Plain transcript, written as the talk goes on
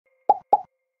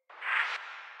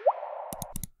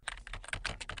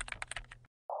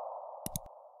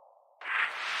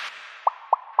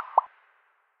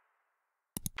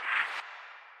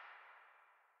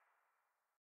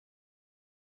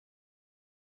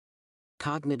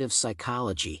Cognitive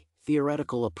psychology,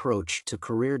 theoretical approach to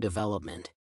career development.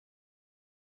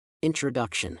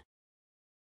 Introduction.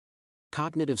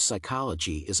 Cognitive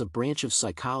psychology is a branch of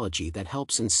psychology that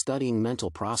helps in studying mental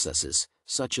processes,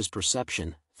 such as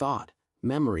perception, thought,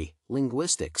 memory,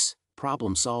 linguistics,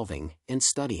 problem-solving, and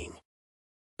studying.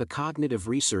 The cognitive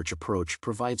research approach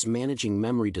provides managing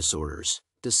memory disorders,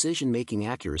 decision-making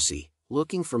accuracy,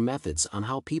 looking for methods on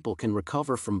how people can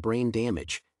recover from brain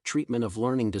damage, treatment of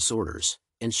learning disorders,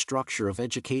 and structure of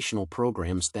educational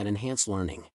programs that enhance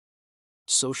learning.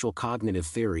 Social cognitive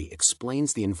theory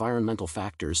explains the environmental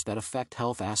factors that affect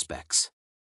health aspects.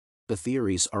 The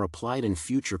theories are applied in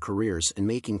future careers in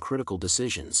making critical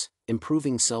decisions,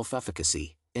 improving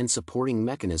self-efficacy, and supporting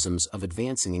mechanisms of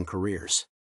advancing in careers.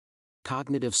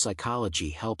 Cognitive psychology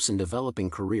helps in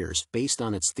developing careers based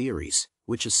on its theories,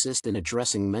 which assist in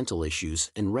addressing mental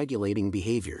issues and regulating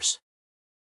behaviors.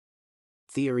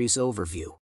 Theories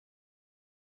overview.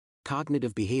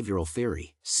 Cognitive behavioral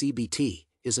theory, CBT,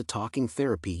 is a talking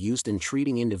therapy used in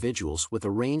treating individuals with a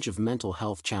range of mental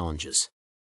health challenges.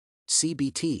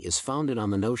 CBT is founded on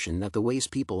the notion that the ways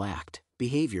people act,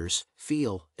 behaviors,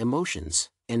 feel, emotions,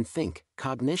 and think,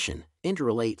 cognition,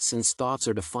 interrelate since thoughts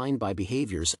are defined by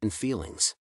behaviors and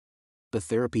feelings. The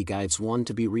therapy guides one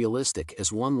to be realistic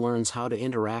as one learns how to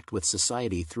interact with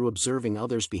society through observing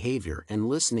others' behavior and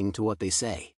listening to what they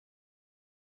say.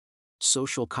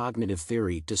 Social cognitive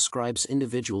theory describes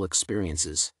individual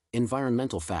experiences,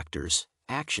 environmental factors,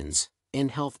 actions,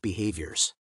 and health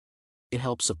behaviors. It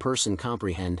helps a person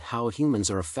comprehend how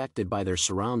humans are affected by their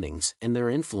surroundings and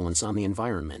their influence on the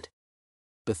environment.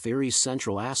 The theory's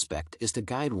central aspect is to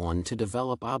guide one to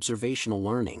develop observational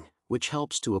learning, which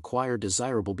helps to acquire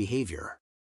desirable behavior.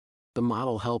 The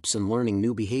model helps in learning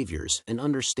new behaviors and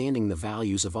understanding the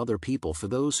values of other people for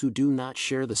those who do not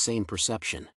share the same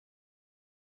perception.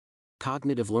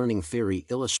 Cognitive learning theory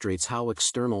illustrates how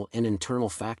external and internal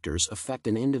factors affect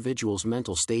an individual's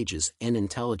mental stages and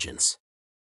intelligence.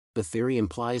 The theory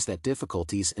implies that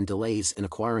difficulties and delays in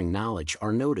acquiring knowledge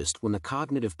are noticed when the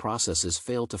cognitive processes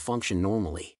fail to function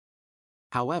normally.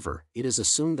 However, it is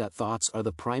assumed that thoughts are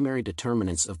the primary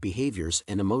determinants of behaviors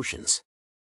and emotions.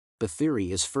 The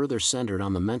theory is further centered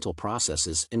on the mental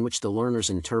processes in which the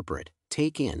learners interpret,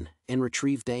 take in, and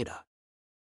retrieve data.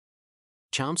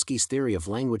 Chomsky's theory of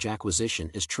language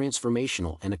acquisition is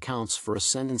transformational and accounts for a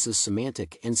sentence's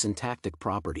semantic and syntactic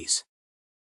properties.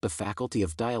 The faculty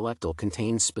of dialectal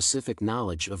contains specific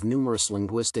knowledge of numerous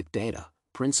linguistic data,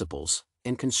 principles,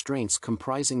 and constraints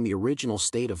comprising the original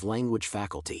state of language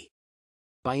faculty.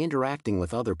 By interacting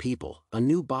with other people, a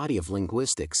new body of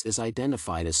linguistics is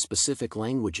identified as specific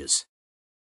languages.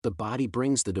 The body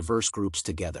brings the diverse groups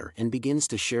together and begins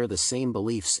to share the same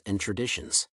beliefs and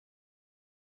traditions.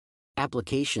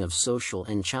 Application of social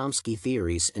and Chomsky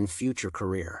theories in future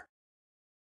career.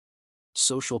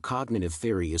 Social cognitive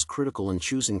theory is critical in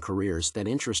choosing careers that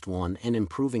interest one and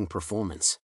improving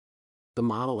performance. The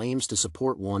model aims to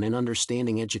support one in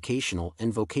understanding educational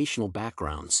and vocational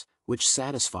backgrounds, which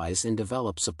satisfies and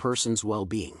develops a person's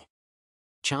well-being.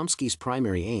 Chomsky's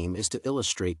primary aim is to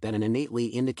illustrate that an innately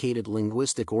indicated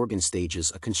linguistic organ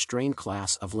stages a constrained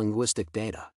class of linguistic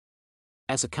data.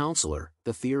 As a counselor,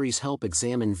 the theories help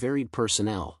examine varied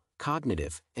personnel,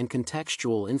 cognitive, and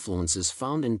contextual influences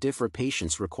found in different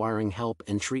patients requiring help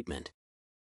and treatment.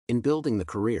 In building the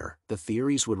career, the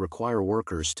theories would require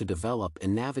workers to develop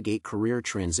and navigate career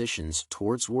transitions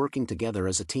towards working together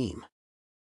as a team.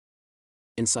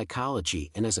 In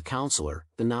psychology and as a counselor,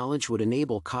 the knowledge would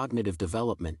enable cognitive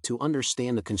development to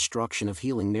understand the construction of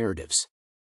healing narratives.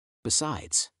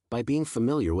 Besides, by being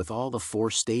familiar with all the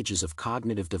 4 stages of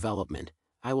cognitive development,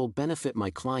 I will benefit my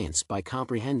clients by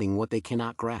comprehending what they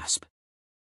cannot grasp.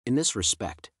 In this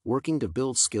respect, working to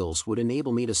build skills would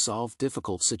enable me to solve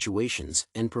difficult situations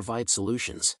and provide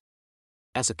solutions.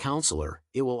 As a counselor,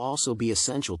 it will also be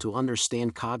essential to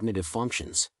understand cognitive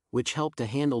functions, which help to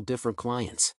handle different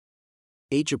clients.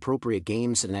 Age-appropriate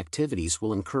games and activities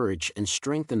will encourage and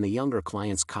strengthen the younger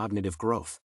client's cognitive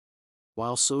growth.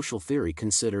 While social theory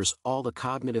considers all the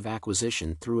cognitive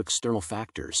acquisition through external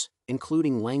factors,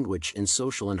 including language and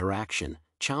social interaction,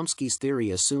 Chomsky's theory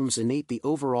assumes innate the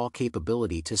overall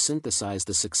capability to synthesize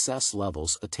the success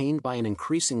levels attained by an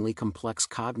increasingly complex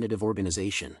cognitive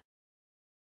organization.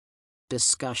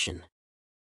 Discussion.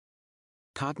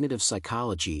 Cognitive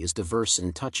psychology is diverse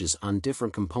and touches on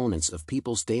different components of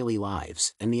people's daily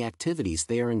lives and the activities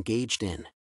they are engaged in.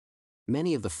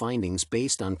 Many of the findings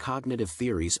based on cognitive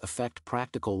theories affect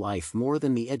practical life more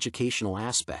than the educational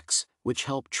aspects, which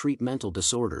help treat mental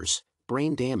disorders,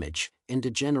 brain damage, and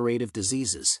degenerative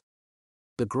diseases.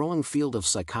 The growing field of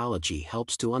psychology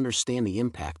helps to understand the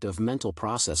impact of mental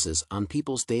processes on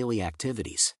people's daily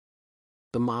activities.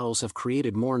 The models have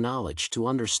created more knowledge to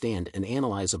understand and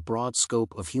analyze a broad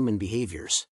scope of human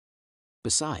behaviors.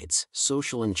 Besides,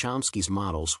 Social and Chomsky's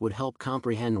models would help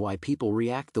comprehend why people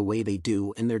react the way they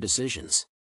do in their decisions.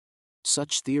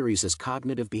 Such theories as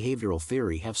cognitive behavioral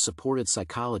theory have supported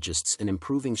psychologists in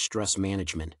improving stress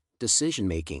management,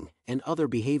 decision-making, and other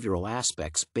behavioral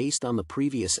aspects based on the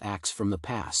previous acts from the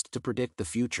past to predict the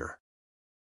future.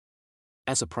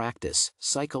 As a practice,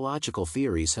 psychological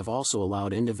theories have also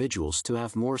allowed individuals to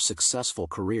have more successful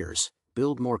careers,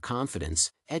 build more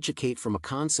confidence, educate from a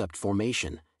concept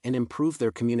formation, and improve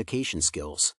their communication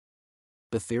skills.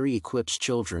 The theory equips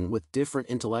children with different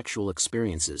intellectual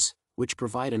experiences, which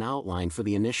provide an outline for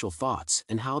the initial thoughts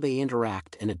and how they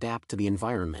interact and adapt to the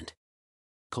environment.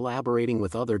 Collaborating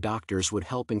with other doctors would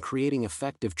help in creating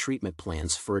effective treatment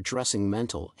plans for addressing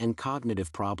mental and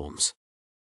cognitive problems.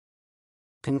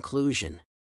 Conclusion.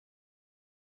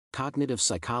 Cognitive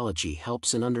psychology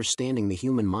helps in understanding the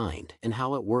human mind and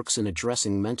how it works in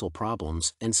addressing mental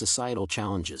problems and societal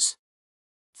challenges.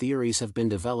 Theories have been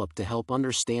developed to help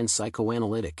understand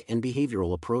psychoanalytic and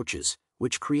behavioral approaches,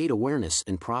 which create awareness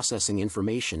in processing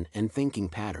information and thinking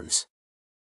patterns.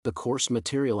 The course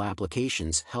material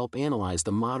applications help analyze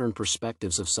the modern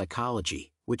perspectives of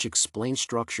psychology, which explain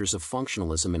structures of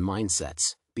functionalism in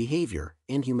mindsets, behavior,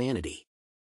 and humanity.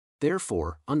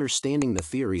 Therefore, understanding the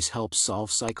theories helps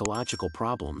solve psychological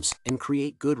problems and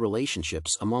create good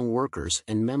relationships among workers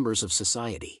and members of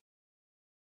society.